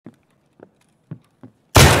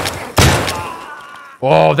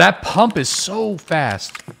Oh, that pump is so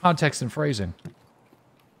fast. Context and phrasing.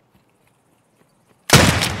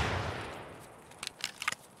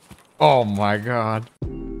 Oh my god.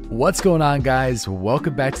 What's going on, guys?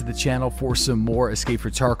 Welcome back to the channel for some more Escape for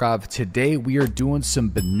Tarkov. Today we are doing some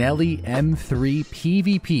Benelli M3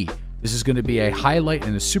 PvP. This is going to be a highlight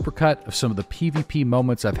and a supercut of some of the PvP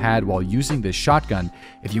moments I've had while using this shotgun.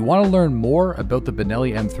 If you want to learn more about the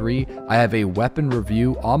Benelli M3, I have a weapon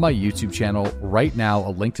review on my YouTube channel right now. A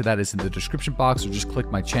link to that is in the description box, or just click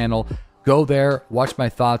my channel. Go there, watch my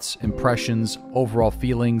thoughts, impressions, overall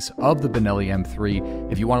feelings of the Benelli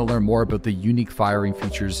M3 if you want to learn more about the unique firing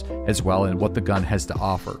features as well and what the gun has to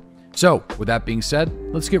offer. So, with that being said,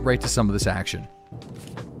 let's get right to some of this action.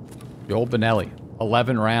 The old Benelli,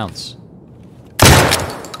 11 rounds.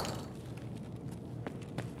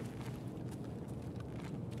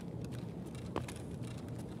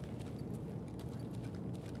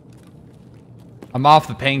 I'm off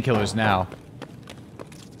the painkillers now.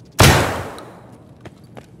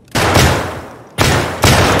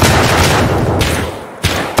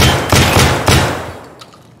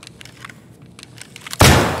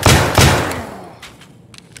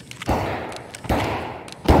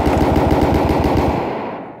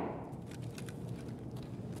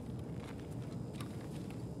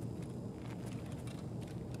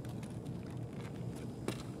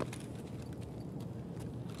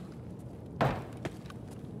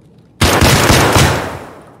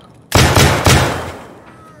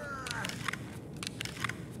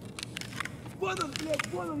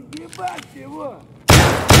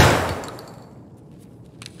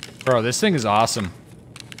 Bro, this thing is awesome.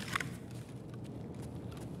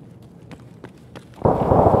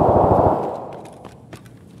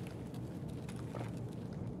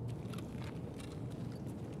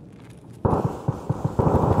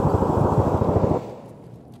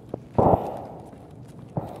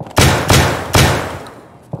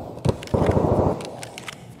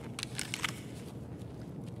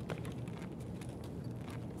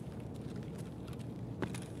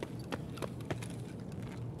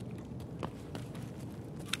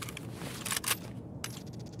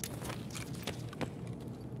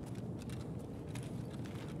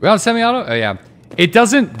 We on semi-auto? Oh, yeah. It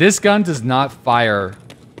doesn't... This gun does not fire,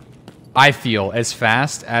 I feel, as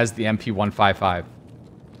fast as the MP155.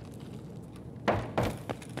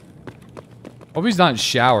 Hope he's not in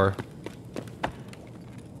shower.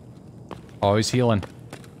 Oh, he's healing.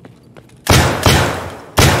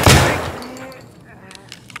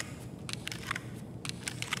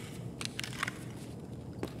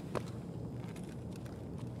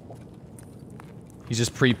 He's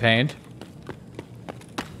just pre-pained.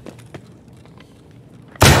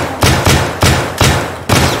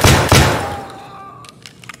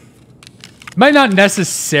 Might not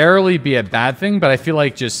necessarily be a bad thing, but I feel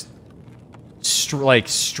like just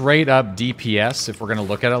straight up DPS, if we're gonna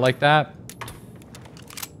look at it like that,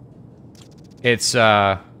 it's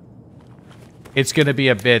gonna be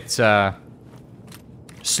a bit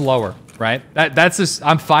slower, right? That's just,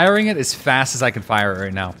 I'm firing it as fast as I can fire it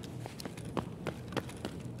right now.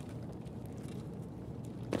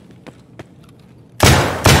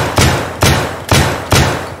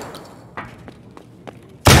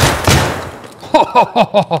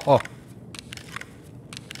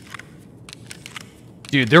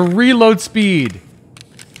 Dude, their reload speed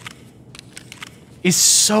is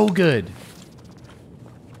so good.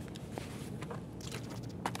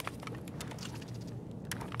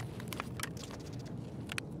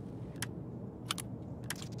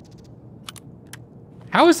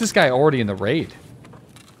 How is this guy already in the raid?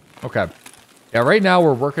 Okay. Yeah, right now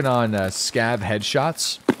we're working on scav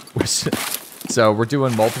headshots. So we're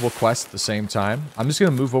doing multiple quests at the same time. I'm just going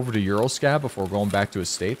to move over to Euroscav before going back to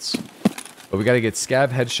Estates. But we got to get scav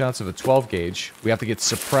headshots of a 12 gauge. We have to get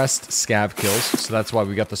suppressed scav kills, so that's why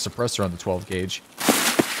we got the suppressor on the 12 gauge.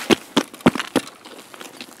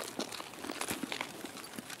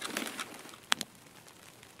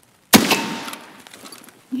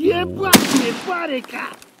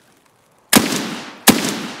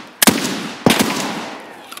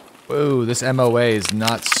 Whoa, this MOA is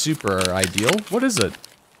not super ideal. What is it?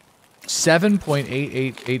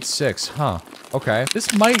 7.8886, huh. Okay.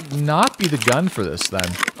 This might not be the gun for this, then.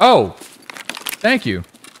 Oh! Thank you.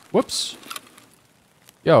 Whoops.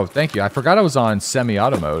 Yo, thank you. I forgot I was on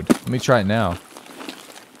semi-auto mode. Let me try it now.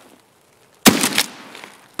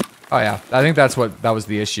 Oh, yeah. I think that was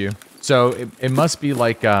the issue. So, it must be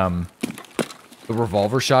like, the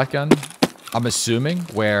revolver shotgun, I'm assuming,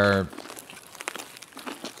 where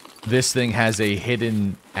this thing has a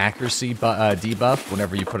hidden accuracy debuff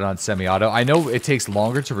whenever you put it on semi-auto. I know it takes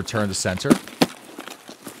longer to return to center,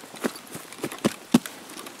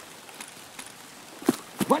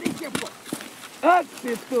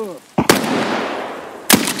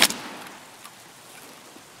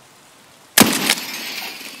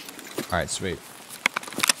 Alright, sweet.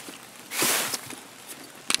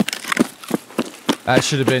 That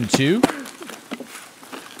should have been 2.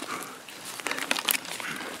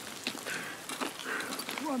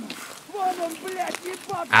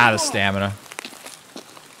 Out of stamina.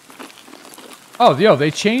 Oh, yo,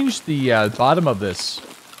 they changed the bottom of this.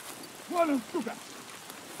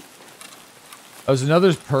 There's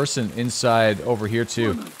another person inside over here,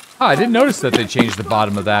 too. Oh, I didn't notice that they changed the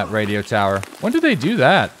bottom of that radio tower. When did they do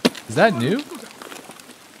that? Is that new?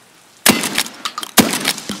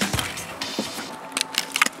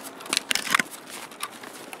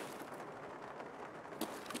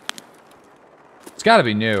 It's gotta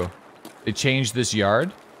be new. They changed this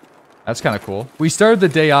yard. That's kind of cool. We started the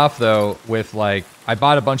day off, though, with, like... I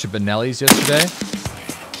bought a bunch of Benellis yesterday.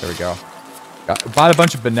 There we go. Bought a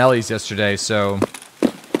bunch of Benellis yesterday, so...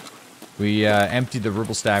 We emptied the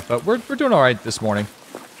ruble stack, but we're doing alright this morning.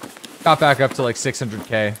 Got back up to, like,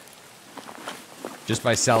 600k. Just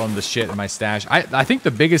by selling the shit in my stash. I think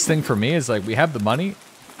the biggest thing for me is, like, we have the money.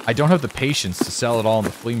 I don't have the patience to sell it all in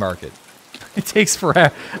the flea market. It takes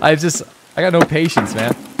forever. I got no patience,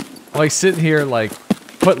 man. I'm, like, sitting here, like...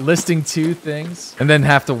 put listing 2 things and then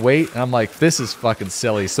have to wait, and I'm like, this is fucking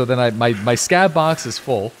silly. So then my scab box is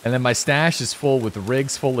full, and then my stash is full with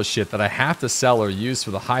rigs full of shit that I have to sell or use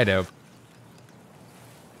for the hideout.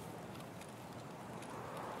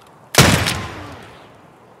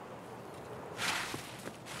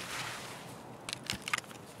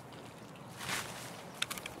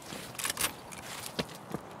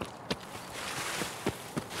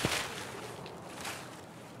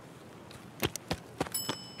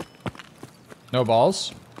 No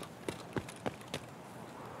balls?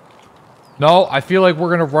 No, I feel like we're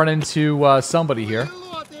gonna run into somebody here.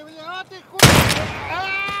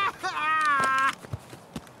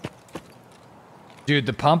 Dude,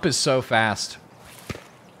 the pump is so fast.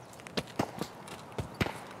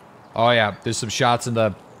 Oh yeah, there's some shots in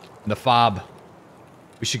the fob.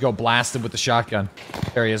 We should go blast him with the shotgun.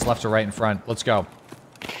 There he is, left or right in front. Let's go.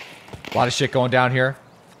 A lot of shit going down here.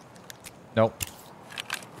 Nope.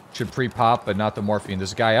 Should pre-pop, but not the morphine.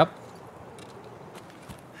 There's a guy up.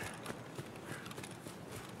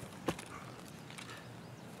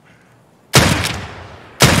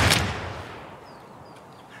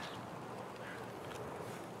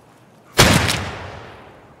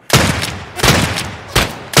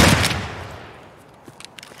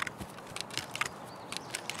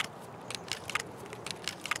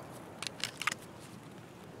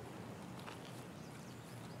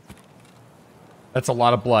 That's a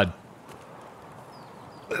lot of blood.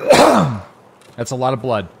 That's a lot of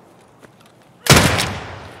blood.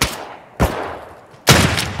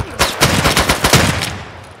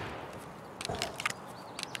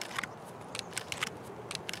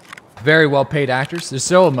 Very well paid actors. There's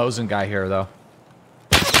still a Mosin guy here, though.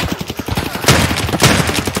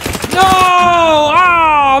 No!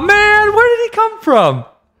 Oh, man! Where did he come from?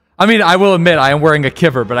 I mean, I will admit, I am wearing a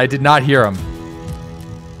kiver, but I did not hear him.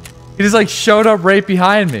 He just, like, showed up right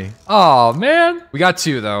behind me. Oh, man. We got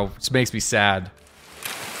 2, though, which makes me sad.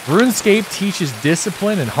 RuneScape teaches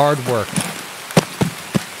discipline and hard work.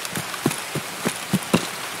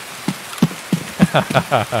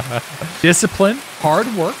 Discipline, hard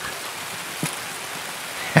work.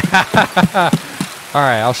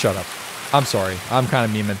 Alright, I'll shut up. I'm sorry. I'm kind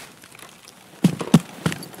of memeing.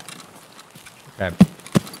 Okay.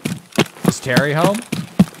 Is Terry home?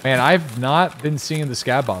 Man, I've not been seeing the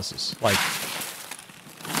scab bosses. Like...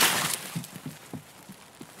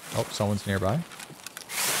 Oh, someone's nearby.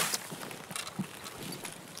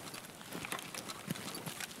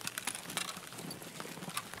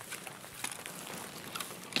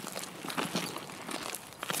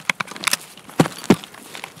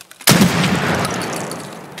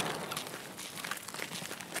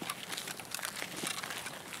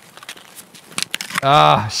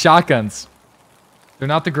 Ah, shotguns. They're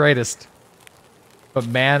not the greatest. But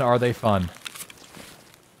man, are they fun.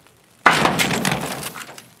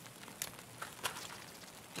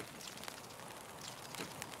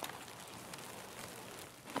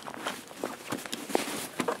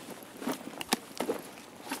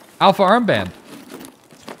 Alpha armband.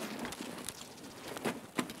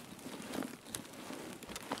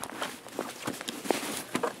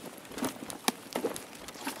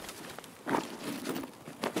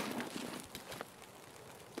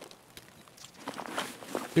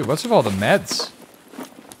 Dude, what's with all the meds?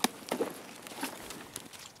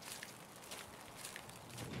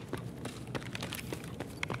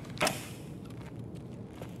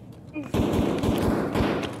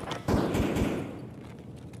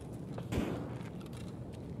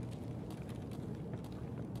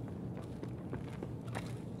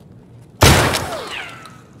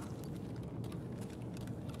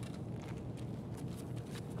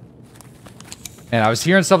 And I was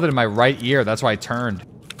hearing something in my right ear. That's why I turned.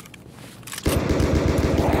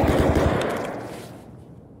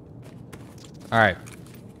 All right.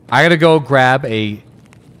 I gotta go grab a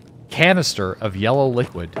canister of yellow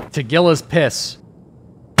liquid. Tegila's piss.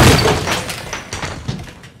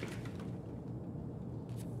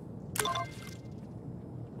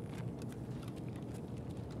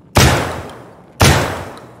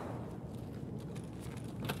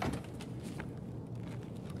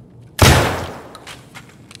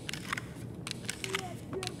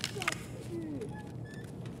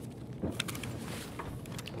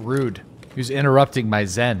 Rude. He was interrupting my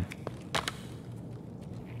zen.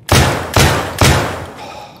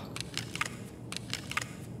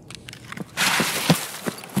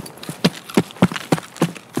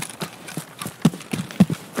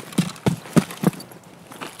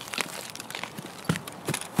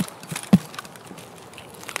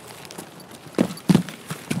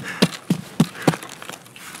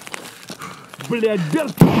 Блядь,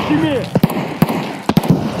 Берт, тебе!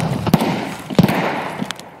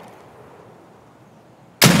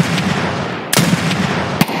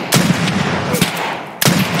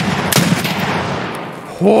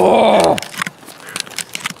 Whoa!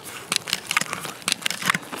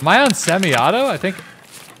 Am I on semi-auto? I think...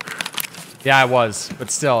 Yeah, I was.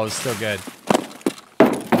 But still, it was still good.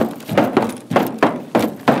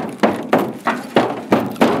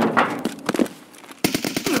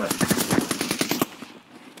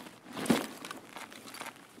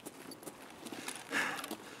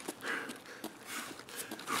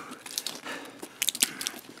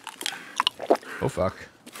 Oh, fuck.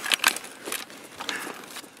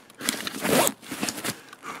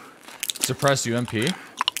 Suppress UMP.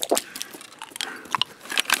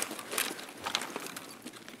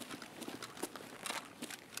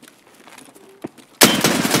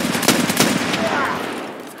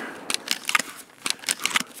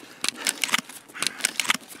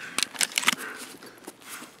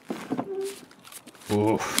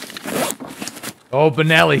 Ooh. Oh,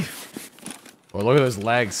 Benelli. Oh, look at those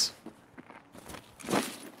legs.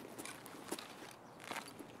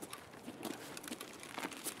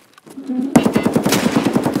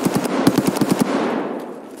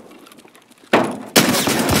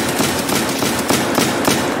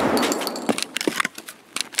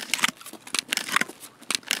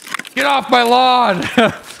 Get off my lawn!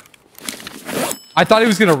 I thought he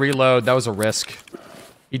was gonna reload. That was a risk.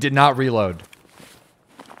 He did not reload.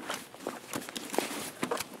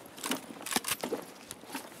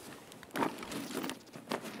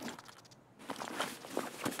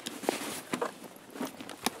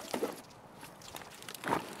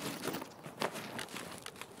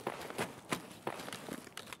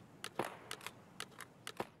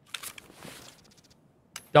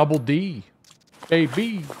 Double D.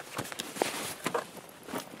 AB.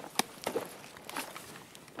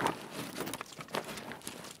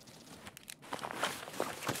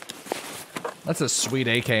 That's a sweet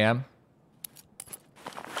AKM.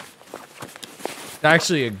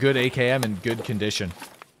 Actually, a good AKM in good condition.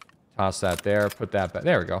 Toss that there, put that back.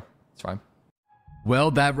 There we go. It's fine.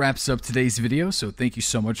 Well, that wraps up today's video, so thank you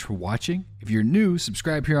so much for watching. If you're new,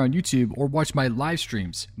 subscribe here on YouTube or watch my live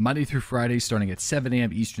streams Monday through Friday starting at 7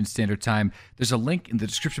 a.m. Eastern Standard Time. There's a link in the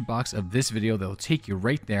description box of this video that will take you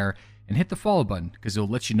right there, and hit the follow button because it'll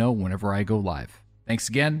let you know whenever I go live. Thanks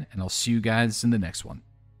again, and I'll see you guys in the next one.